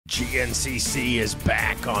GNCC is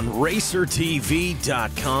back on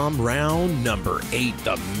RacerTV.com. Round number 8,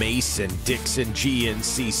 the Mason-Dixon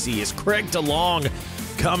GNCC is Craig DeLong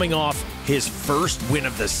coming off his first win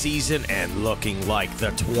of the season and looking like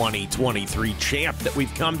the 2023 champ that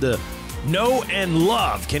we've come to know and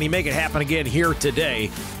love. Can he make it happen again here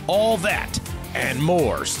today? All that and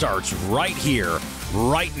more starts right here,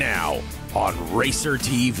 right now on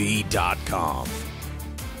RacerTV.com.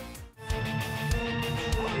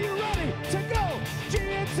 To go,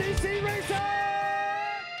 GNCC Racing!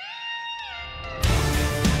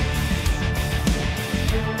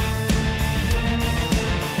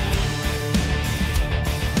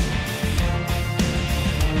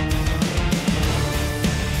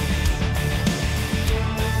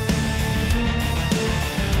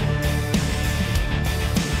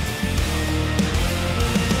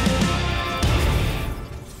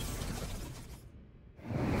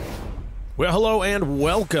 Well, hello and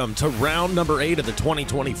welcome to round number 8 of the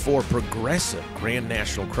 2024 Progressive Grand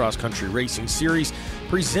National Cross Country Racing Series,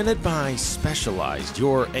 presented by Specialized,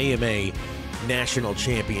 your AMA National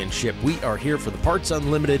Championship. We are here for the Parts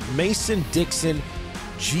Unlimited Mason-Dixon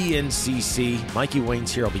GNCC. Mikey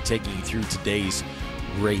Wayne's here. I'll be taking you through today's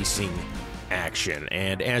racing action.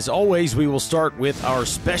 And as always, we will start with our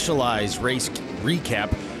Specialized race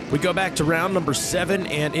recap. We go back to round number 7,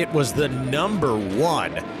 and it was the number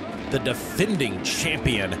 1. The defending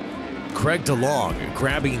champion, Craig DeLong,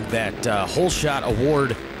 grabbing that whole shot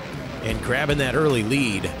award and grabbing that early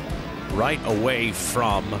lead right away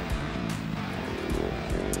from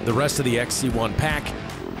the rest of the XC1 pack.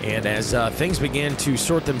 And as things began to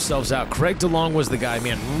sort themselves out, Craig DeLong was the guy,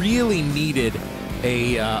 man, really needed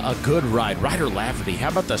a good ride. Ryder Lafferty, how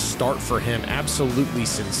about the start for him? Absolutely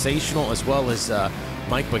sensational, as well as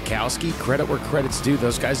Mike Wachowski. Credit where credit's due.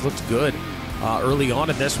 Those guys looked good early on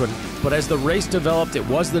in this one, but as the race developed, it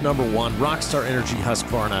was the number 1 Rockstar Energy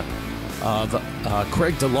Husqvarna of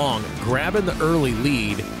Craig DeLong grabbing the early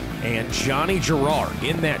lead, and Johnny Gerard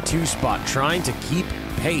in that 2 spot trying to keep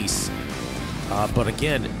pace. But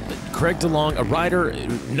again, Craig DeLong, a rider,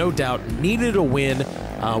 no doubt, needed a win.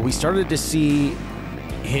 We started to see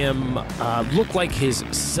him look like his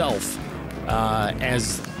self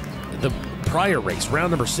as the prior race,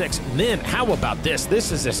 round number 6. And then, how about this?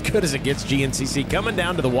 This is as good as it gets, GNCC. Coming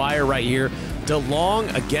down to the wire right here.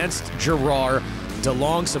 DeLong against Gerard.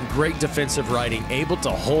 DeLong, some great defensive riding, able to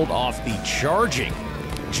hold off the charging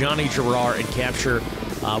Johnny Gerard and capture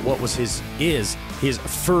what was his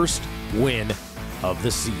first win of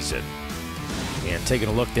the season. And taking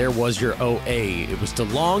a look, there was your OA. It was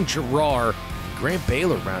DeLong, Gerard, Grant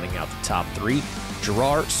Baylor rounding out the top 3.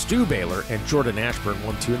 Gerard, Stu Baylor, and Jordan Ashburn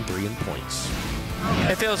 1, 2, and 3 in points.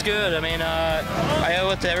 It feels good. I mean, I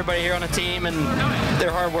owe it to everybody here on the team and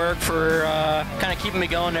their hard work for kind of keeping me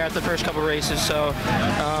going there at the first couple races. So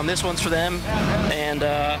this one's for them. And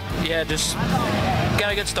yeah, just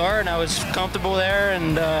got a good start, and I was comfortable there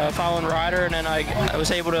and following Ryder, and then I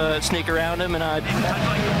was able to sneak around him, and I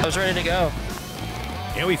was ready to go.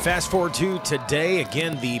 And we fast forward to today.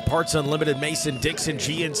 Again, the Parts Unlimited Mason-Dixon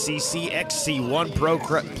GNCC XC1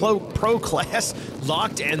 Pro Class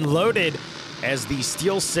locked and loaded as the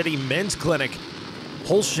Steel City Men's Clinic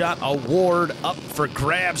Whole Shot Award up for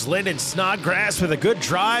grabs. Lyndon Snodgrass with a good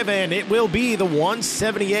drive, and it will be the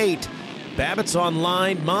 178. Babbitt's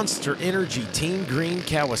Online Monster Energy Team Green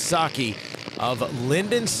Kawasaki of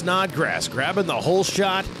Lyndon Snodgrass grabbing the whole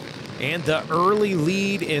shot and the early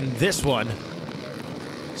lead in this one.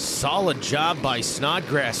 Solid job by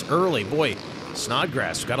Snodgrass early. Boy,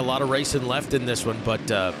 Snodgrass got a lot of racing left in this one, but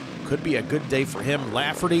could be a good day for him.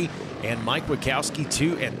 Lafferty and Mike Wachowski,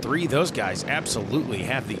 2 and 3. Those guys absolutely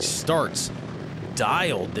have these starts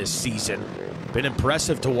dialed this season. Been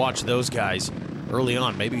impressive to watch those guys early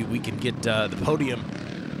on. Maybe we can get the podium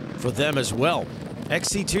for them as well.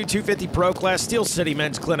 XC2 250 Pro Class Steel City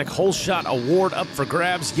Men's Clinic Whole Shot Award up for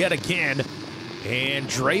grabs yet again. And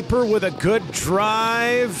Draper with a good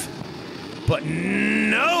drive, but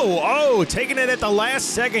no. Oh, taking it at the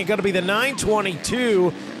last second. Going to be the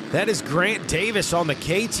 922. That is Grant Davis on the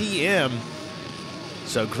KTM.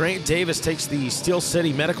 So Grant Davis takes the Steel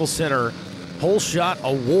City Medical Center Whole Shot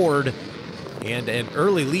Award and an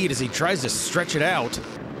early lead as he tries to stretch it out.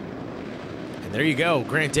 And there you go.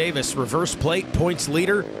 Grant Davis, reverse plate, points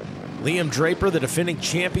leader. Liam Draper, the defending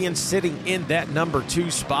champion, sitting in that number 2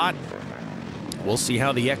 spot. We'll see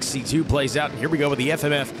how the XC2 plays out. And here we go with the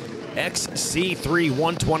FMF XC3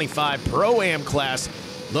 125 Pro-Am class.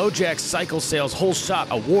 LoJack Cycle Sales Whole Shot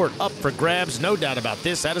Award up for grabs. No doubt about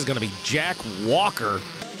this. That is going to be Jack Walker.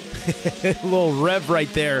 A little rev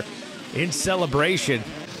right there in celebration.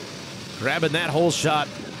 Grabbing that whole shot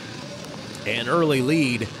An early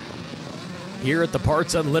lead here at the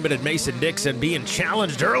Parts Unlimited Mason-Dixon, being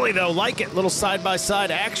challenged early, though. Like it, little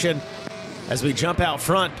side-by-side action as we jump out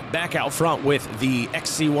front, back out front with the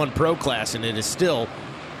XC1 Pro class, and it is still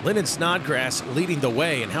Lyndon Snodgrass leading the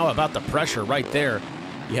way. And how about the pressure right there?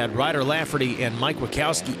 You had Ryder Lafferty and Mike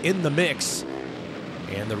Wachowski in the mix,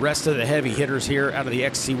 and the rest of the heavy hitters here out of the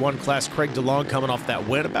XC1 class. Craig DeLong coming off that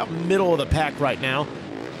win, about middle of the pack right now.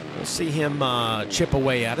 We'll see him chip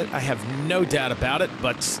away at it. I have no doubt about it,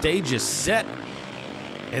 but stage is set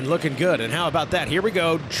and looking good. And how about that? Here we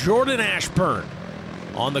go. Jordan Ashburn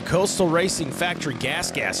on the Coastal Racing Factory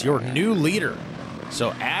Gas, your new leader.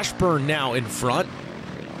 So Ashburn now in front.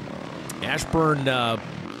 Ashburn,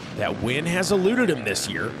 that win has eluded him this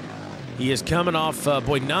year. He is coming off,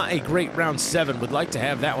 not a great round 7. Would like to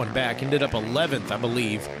have that one back. Ended up 11th, I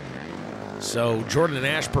believe. So Jordan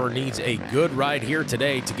Ashburn needs a good ride here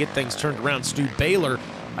today to get things turned around. Stu Baylor,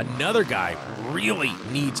 another guy, really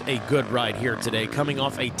needs a good ride here today, coming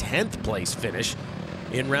off a 10th place finish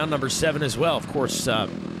in round number 7 as well. Of course,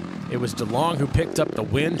 it was DeLong who picked up the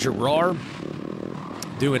win. Gerard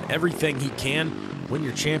doing everything he can, win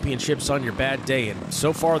your championships on your bad day. And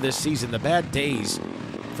so far this season, the bad days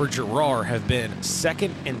for Gerard have been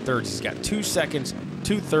second and thirds. He's got 2 seconds,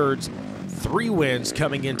 2 thirds, 3 wins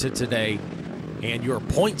coming into today, and your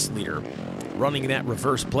points leader running that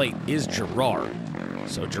reverse plate is Gerard.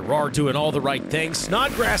 So Gerard doing all the right things.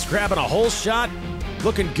 Snodgrass grabbing a hole shot,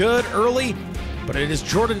 looking good early, but it is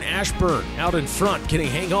Jordan Ashburn out in front. Can he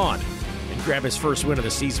hang on and grab his first win of the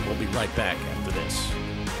season? We'll be right back after this.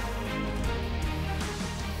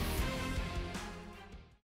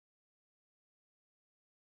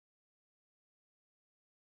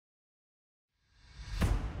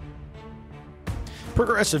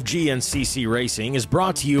 Progressive GNCC Racing is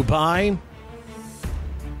brought to you by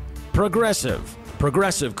Progressive.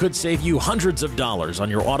 Progressive could save you hundreds of dollars on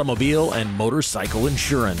your automobile and motorcycle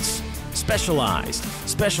insurance.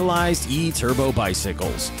 Specialized E-Turbo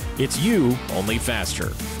bicycles. It's you, only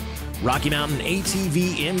faster. Rocky Mountain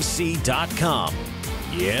ATVMC.com.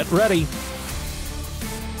 Get ready.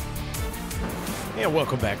 And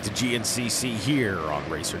welcome back to GNCC here on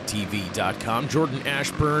RacerTV.com. Jordan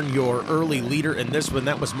Ashburn, your early leader in this one.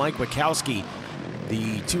 That was Mike Wachowski,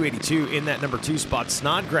 the 282 in that number 2 spot.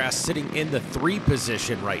 Snodgrass sitting in the 3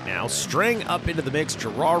 position right now. Strang up into the mix.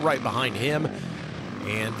 Gerard right behind him.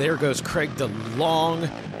 And there goes Craig DeLong.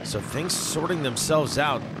 So things sorting themselves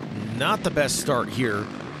out. Not the best start here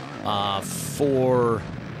for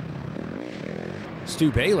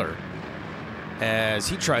Stu Baylor as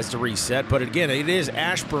he tries to reset. But again, it is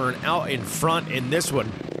Ashburn out in front in this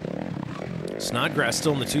one. Snodgrass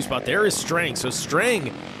still in the 2 spot. There is Strang. So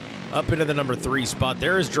Strang up into the number 3 spot.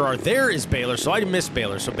 There is Gerard. There is Baylor. So I missed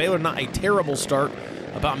Baylor. So Baylor not a terrible start.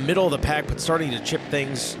 About middle of the pack, but starting to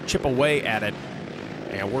chip away at it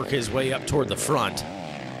and work his way up toward the front.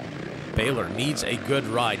 Baylor needs a good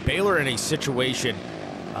ride. Baylor in a situation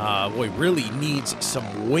really needs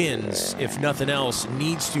some wins. If nothing else,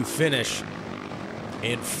 needs to finish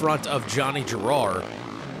in front of Johnny Gerard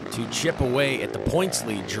to chip away at the points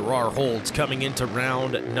lead Gerard holds coming into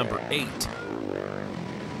round number 8.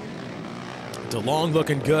 DeLong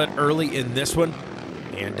looking good early in this one.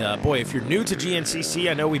 And boy, if you're new to GNCC,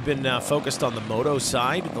 I know we've been focused on the moto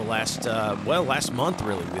side the last month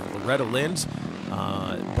really with Loretta Lynn's.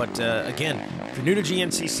 But again, if you're new to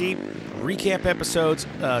GNCC, recap episodes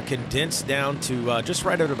condensed down to just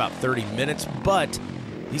right at about 30 minutes. But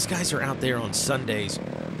these guys are out there on Sundays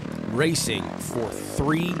racing for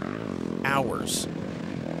 3 hours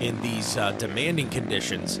in these demanding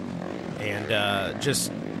conditions, and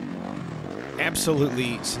just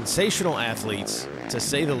absolutely sensational athletes, to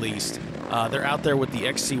say the least. They're out there with the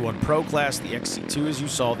XC1 Pro class, the XC2 as you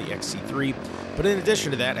saw, the XC3. But in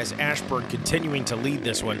addition to that, as Ashburn continuing to lead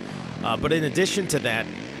this one, but in addition to that,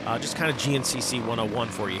 just kind of GNCC 101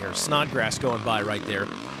 for you here. Snodgrass going by right there.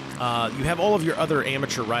 You have all of your other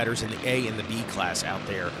amateur riders in the A and the B class out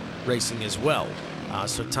there racing as well.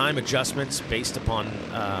 So time adjustments based upon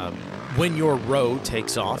when your row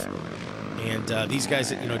takes off. And these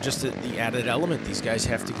guys, just the added element, these guys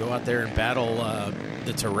have to go out there and battle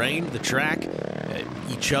the terrain, the track,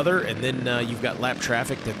 each other, and then you've got lap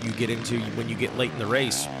traffic that you get into when you get late in the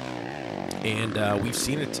race. And we've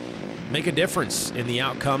seen it make a difference in the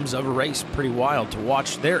outcomes of a race. Pretty wild to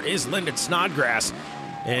watch. There is Lyndon Snodgrass.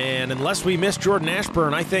 And unless we miss Jordan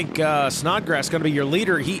Ashburn, I think Snodgrass going to be your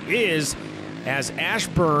leader. He is, as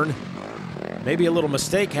Ashburn, maybe a little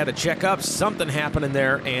mistake, had to check up. Something happening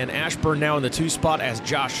there. And Ashburn now in the 2 spot as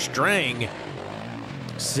Josh Strang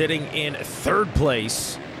sitting in 3rd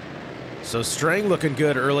place. So Strang looking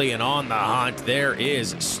good early and on the hunt. There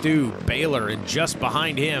is Stu Baylor, and just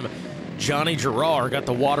behind him, Johnny Gerard got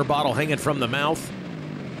the water bottle hanging from the mouth.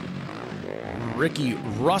 Ricky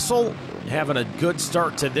Russell having a good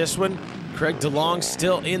start to this one. Craig DeLong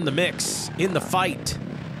still in the mix, in the fight.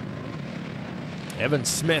 Evan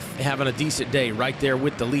Smith having a decent day right there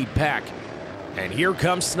with the lead pack. And here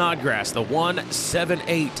comes Snodgrass, the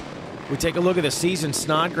 1-7-8. We take a look at the season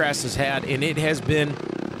Snodgrass has had, and it has been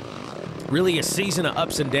really a season of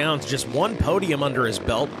ups and downs. Just one podium under his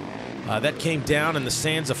belt. That came down in the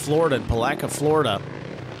sands of Florida, in Palaca, Florida.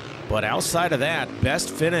 But outside of that, best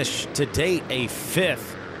finish to date, a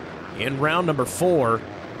 5th in round number 4.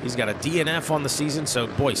 He's got a DNF on the season, so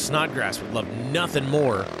boy, Snodgrass would love nothing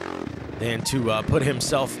more than to put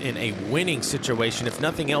himself in a winning situation, if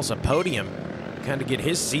nothing else, a podium, kind of get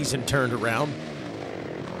his season turned around.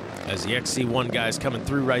 As the XC1 guys coming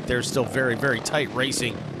through right there, still very, very tight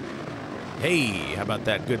racing. Hey, how about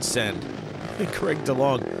that good send? Craig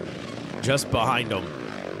DeLong just behind him.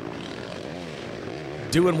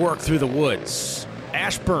 Doing work through the woods.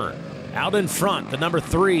 Ashburn out in front, the number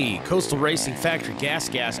 3, Coastal Racing Factory Gas.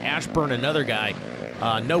 Ashburn, another guy.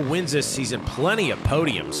 No wins this season, plenty of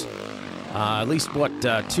podiums. At least, what,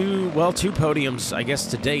 2 podiums, I guess,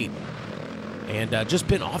 to date. And just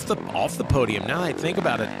been off the podium. Now I think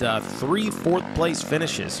about it, 3 fourth-place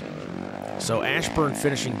finishes. So Ashburn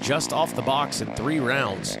finishing just off the box in 3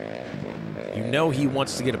 rounds. You know he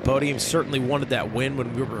wants to get a podium. Certainly wanted that win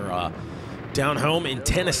when we were down home in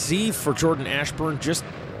Tennessee for Jordan Ashburn. Just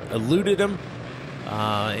eluded him,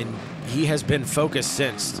 and he has been focused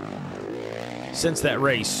since that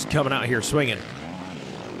race, coming out here swinging.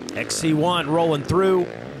 XC1 rolling through,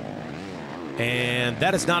 and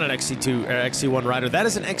that is not an XC1 rider. That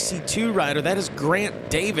is an XC2 rider. That is Grant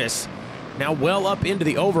Davis, now well up into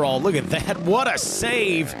the overall. Look at that. What a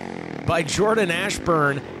save by Jordan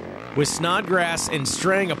Ashburn, with Snodgrass and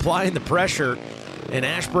Strang applying the pressure, and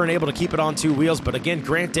Ashburn able to keep it on 2 wheels. But again,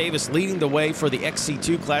 Grant Davis leading the way for the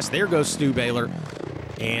XC2 class. There goes Stu Baylor.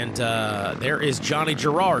 And there is Johnny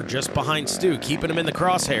Gerard just behind Stu, keeping him in the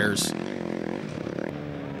crosshairs.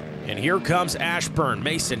 And here comes Ashburn,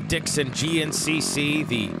 Mason-Dixon, GNCC,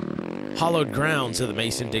 the hallowed grounds of the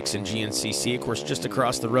Mason-Dixon GNCC. Of course, just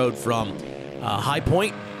across the road from High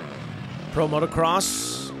Point Pro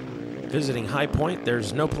Motocross. Visiting High Point,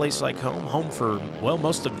 there's no place like home. Home for, well,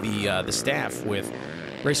 most of the staff with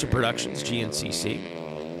Racer Productions,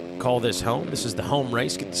 GNCC. Call this home. This is the home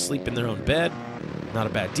race. Get to sleep in their own bed. Not a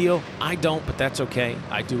bad deal. I don't, but that's okay.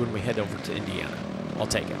 I do when we head over to Indiana. I'll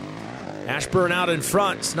take it. Ashburn out in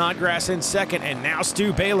front, Snodgrass in second, and now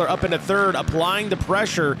Stu Baylor up into third, applying the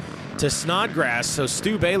pressure to Snodgrass. So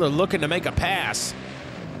Stu Baylor looking to make a pass.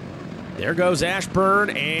 There goes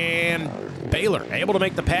Ashburn, and Baylor able to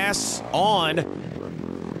make the pass on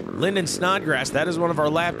Lyndon Snodgrass. That is one of our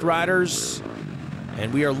lapped riders.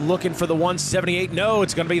 And we are looking for the 178. No,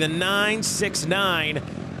 it's going to be the 969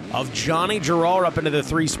 of Johnny Gerard up into the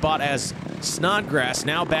 3 spot, as Snodgrass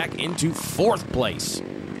now back into 4th place.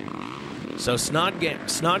 So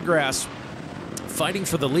Snodgrass fighting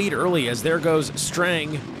for the lead early, as there goes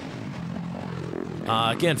Strang.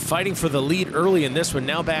 Again, fighting for the lead early in this one.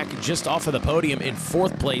 Now back just off of the podium in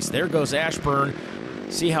 4th place. There goes Ashburn.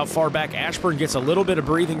 See how far back Ashburn gets. A little bit of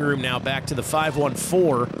breathing room now, back to the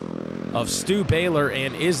 514 of Stu Baylor.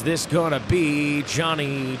 And is this going to be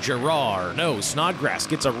Johnny Gerard? No, Snodgrass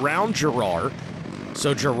gets around Gerard.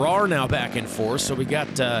 So Gerard now back in 4th. So we got,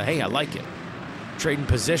 hey, I like it. Trading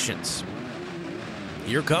positions.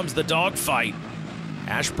 Here comes the dogfight.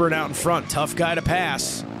 Ashburn out in front. Tough guy to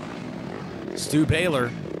pass. Stu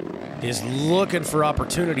Baylor is looking for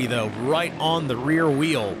opportunity, though, right on the rear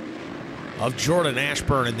wheel of Jordan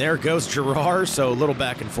Ashburn. And there goes Gerard, so a little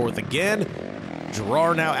back and forth again.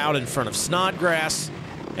 Gerard now out in front of Snodgrass,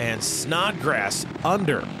 and Snodgrass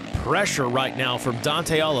under pressure right now from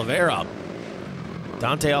Dante Oliveira.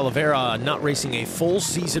 Dante Oliveira not racing a full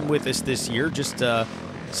season with us this year, just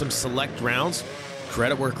some select rounds.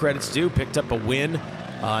 Credit where credit's due. Picked up a win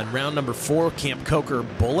in round number 4, Camp Coker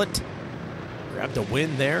Bullet. Grabbed a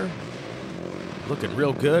win there. Looking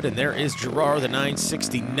real good. And there is Gerard, the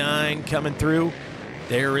 969 coming through.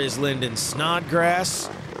 There is Lyndon Snodgrass.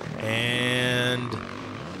 And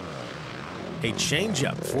a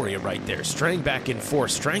changeup for you right there. Strang back in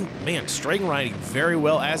 4th. Strang riding very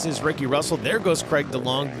well, as is Ricky Russell. There goes Craig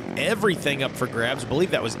DeLong. Everything up for grabs. I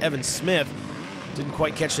believe that was Evan Smith. Didn't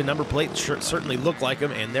quite catch the number plate. Certainly looked like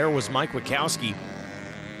him. And there was Mike Wachowski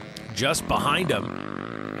just behind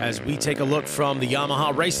him, as we take a look from the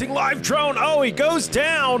Yamaha Racing Live drone. Oh, he goes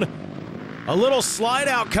down. A little slide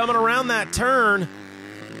out coming around that turn.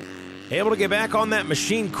 able to get back on that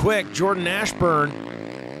machine quick, Jordan Ashburn,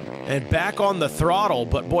 and back on the throttle.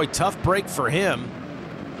 But boy, tough break for him,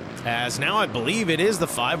 as now I believe it is the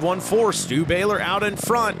 514, Stu Baylor out in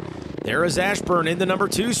front. There is Ashburn in the number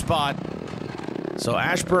 2 spot. So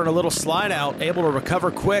Ashburn, a little slide out, able to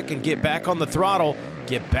recover quick and get back on the throttle,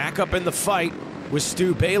 get back up in the fight with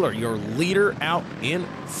Stu Baylor, your leader out in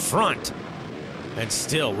front. And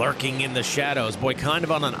still lurking in the shadows. Boy, kind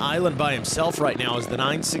of on an island by himself right now is the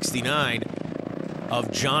 969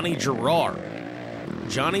 of Johnny Gerard.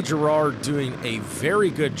 Johnny Gerard doing a very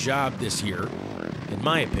good job this year, in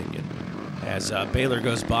my opinion, as Baylor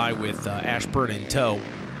goes by with Ashburn in tow,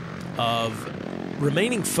 of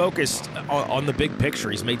remaining focused on the big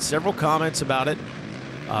picture. He's made several comments about it.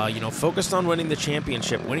 Focused on winning the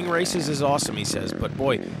championship. Winning races is awesome, he says, but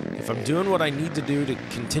boy, if I'm doing what I need to do to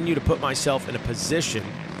continue to put myself in a position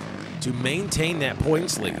to maintain that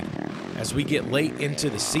points lead as we get late into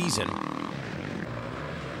the season,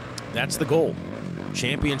 that's the goal.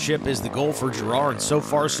 Championship is the goal for Gerard, and so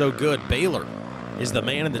far so good. Baylor is the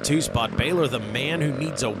man in the 2 spot. Baylor, the man who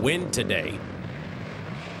needs a win today.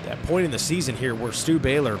 That point in the season here where Stu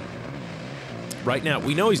Baylor, right now,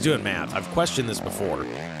 we know he's doing math. I've questioned this before.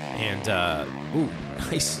 And,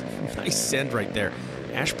 nice send right there.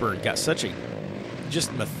 Ashburn got such a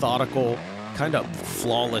just methodical, kind of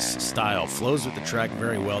flawless style. Flows with the track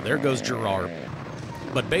very well. There goes Gerard.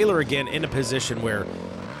 But Baylor, again, in a position where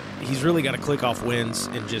he's really got to click off wins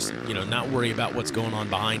and just, not worry about what's going on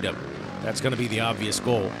behind him. That's going to be the obvious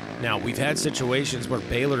goal. Now, we've had situations where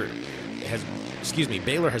Baylor has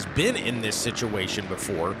been in this situation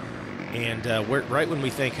before, and right when we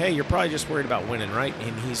think, hey, you're probably just worried about winning, right?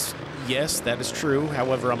 And yes, that is true.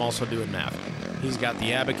 However, I'm also doing math. He's got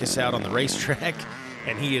the abacus out on the racetrack,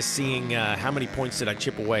 and he is seeing how many points did I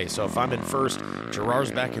chip away. So if I'm in first,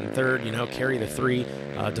 Gerard's back in third, carry the 3,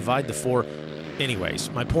 divide the 4. Anyways,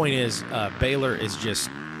 my point is Baylor is just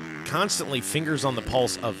constantly fingers on the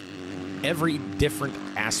pulse of every different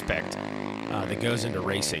aspect that goes into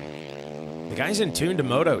racing. The guy's in tune to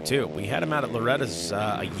moto, too. We had him out at Loretta's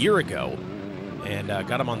a year ago and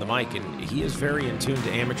got him on the mic, and he is very in tune to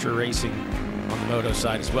amateur racing on the moto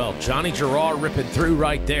side as well. Johnny Gerard ripping through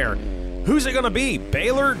right there. Who's it going to be?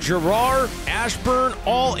 Baylor, Gerard, Ashburn,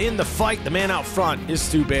 all in the fight. The man out front is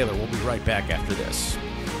Stu Baylor. We'll be right back after this.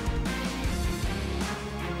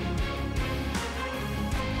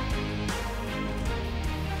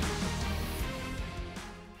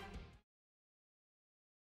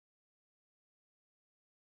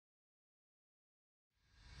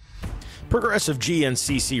 Progressive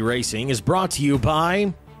GNCC Racing is brought to you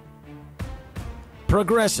by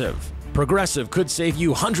Progressive. Progressive could save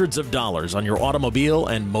you hundreds of dollars on your automobile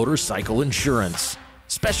and motorcycle insurance.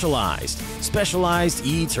 Specialized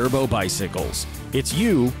E-Turbo bicycles. It's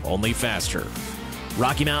you, only faster.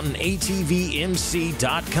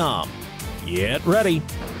 RockyMountainATVMC.com. Get ready.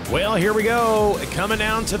 Well, here we go. Coming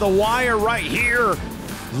down to the wire right here.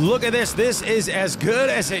 Look at this. This is as good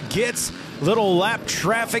as it gets. Little lap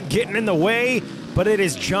traffic getting in the way, but it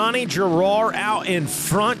is Johnny Gerard out in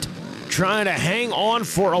front, trying to hang on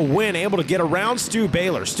for a win, able to get around Stu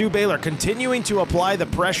Baylor. Stu Baylor continuing to apply the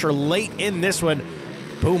pressure late in this one.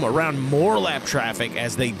 Boom, around more lap traffic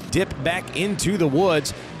as they dip back into the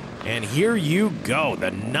woods. And here you go, the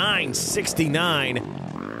 969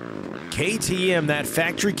 KTM, that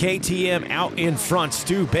factory KTM out in front.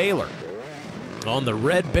 Stu Baylor on the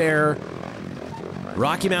Red Bear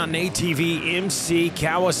Rocky Mountain ATV MC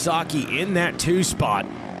Kawasaki in that 2 spot.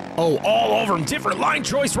 Oh, all over him. Different line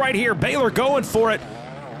choice right here. Baylor going for it.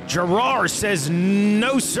 Gerard says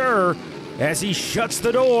no, sir, as he shuts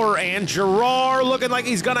the door. And Gerard looking like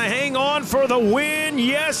he's going to hang on for the win.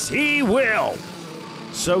 Yes, he will.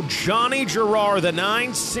 So Johnny Gerard, the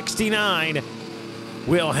 969,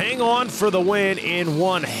 will hang on for the win in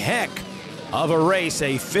one heck of a race.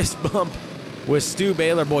 A fist bump with Stu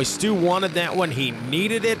Baylor. Boy, Stu wanted that one. He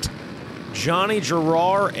needed it. Johnny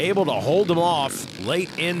Gerard able to hold him off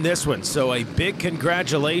late in this one. So a big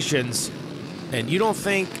congratulations. And you don't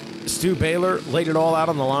think Stu Baylor laid it all out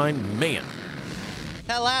on the line? Man.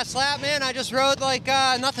 That last lap, man, I just rode like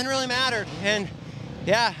nothing really mattered. And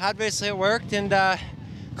yeah, obviously it worked. And a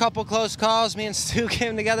couple close calls. Me and Stu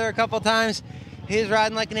came together a couple times. He was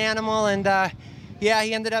riding like an animal. And yeah,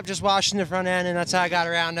 he ended up just washing the front end, and that's how I got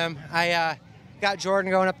around him. I got Jordan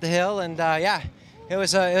going up the hill, and yeah, it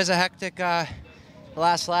was a hectic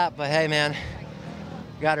last lap, but hey, man,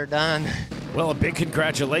 got her done. Well, a big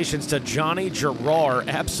congratulations to Johnny Gerard.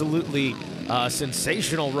 Absolutely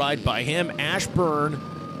sensational ride by him. Ashburn,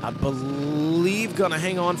 I believe, going to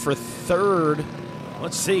hang on for third.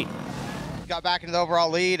 Let's see. got back into the overall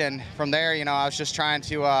lead, and from there, you know, I was just trying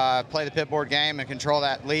to play the pit board game and control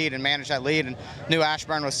that lead and manage that lead, and knew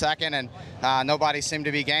Ashburn was second, and nobody seemed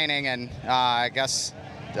to be gaining, and I guess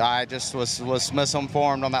I just was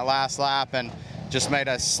misinformed on that last lap and just made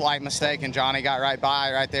a slight mistake, and Johnny got right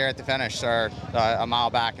there at the finish, or a mile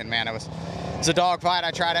back, and man, it's a dogfight.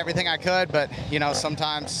 I tried everything I could, but you know,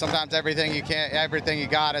 sometimes everything you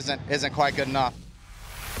got isn't quite good enough.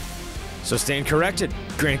 So stand corrected.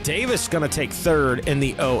 Grant Davis going to take third in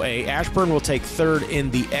the OA. Ashburn will take third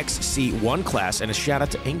in the XC1 class. And a shout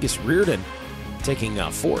out to Angus Reardon taking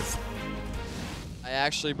fourth. I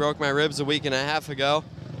actually broke my ribs a week and a half ago,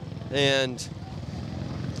 and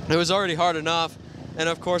it was already hard enough. And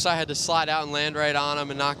of course I had to slide out and land right on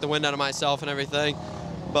him and knock the wind out of myself and everything.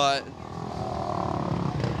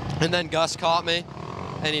 And then Gus caught me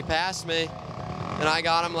and he passed me, and I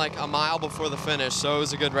got him like a mile before the finish, so it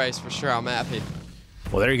was a good race for sure. I'm happy.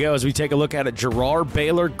 Well, there you go. As we take a look at it, Gerard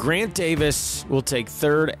Baylor, Grant Davis will take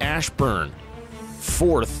third, Ashburn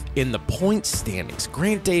fourth in the point standings.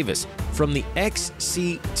 Grant Davis from the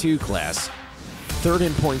XC2 class, third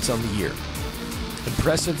in points on the year.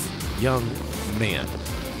 Impressive young man,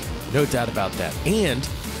 no doubt about that. And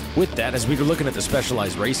with that, as we were looking at the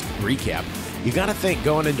specialized race recap, you got to think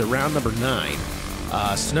going into round number 9,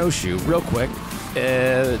 snowshoe, real quick,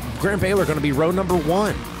 Grant Baylor going to be row number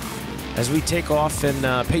 1 as we take off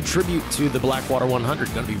and pay tribute to the Blackwater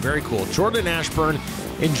 100. Going to be very cool. Jordan Ashburn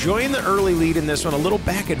enjoying the early lead in this one, a little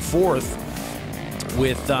back and forth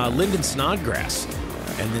with Lyndon Snodgrass.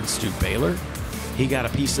 And then Stu Baylor, he got a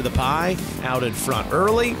piece of the pie out in front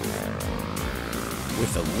early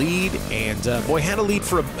with a lead, and boy, had a lead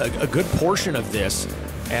for a good portion of this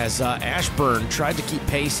as Ashburn tried to keep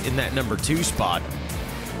pace in that number 2 spot.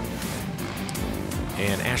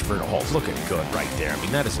 And Ashburn, oh, looking good right there. I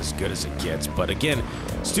mean, that is as good as it gets. But again,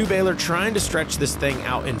 Stu Baylor trying to stretch this thing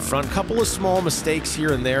out in front. Couple of small mistakes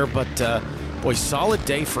here and there, but boy, solid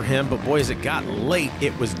day for him. But boy, as it got late,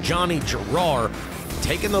 it was Johnny Gerard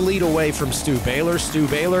taking the lead away from Stu Baylor. Stu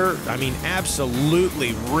Baylor, I mean,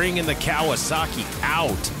 absolutely ringing the Kawasaki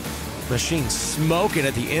out. Machine smoking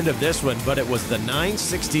at the end of this one, but it was the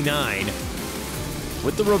 969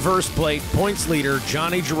 with the reverse plate. Points leader,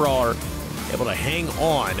 Johnny Gerard, able to hang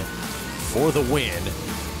on for the win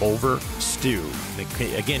over Stu.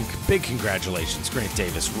 Again, big congratulations, Grant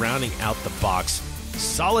Davis, rounding out the box.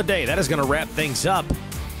 Solid day. That is going to wrap things up.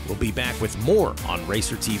 We'll be back with more on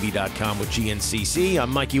RacerTV.com with GNCC. I'm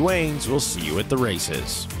Mikey Waynes. We'll see you at the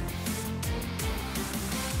races.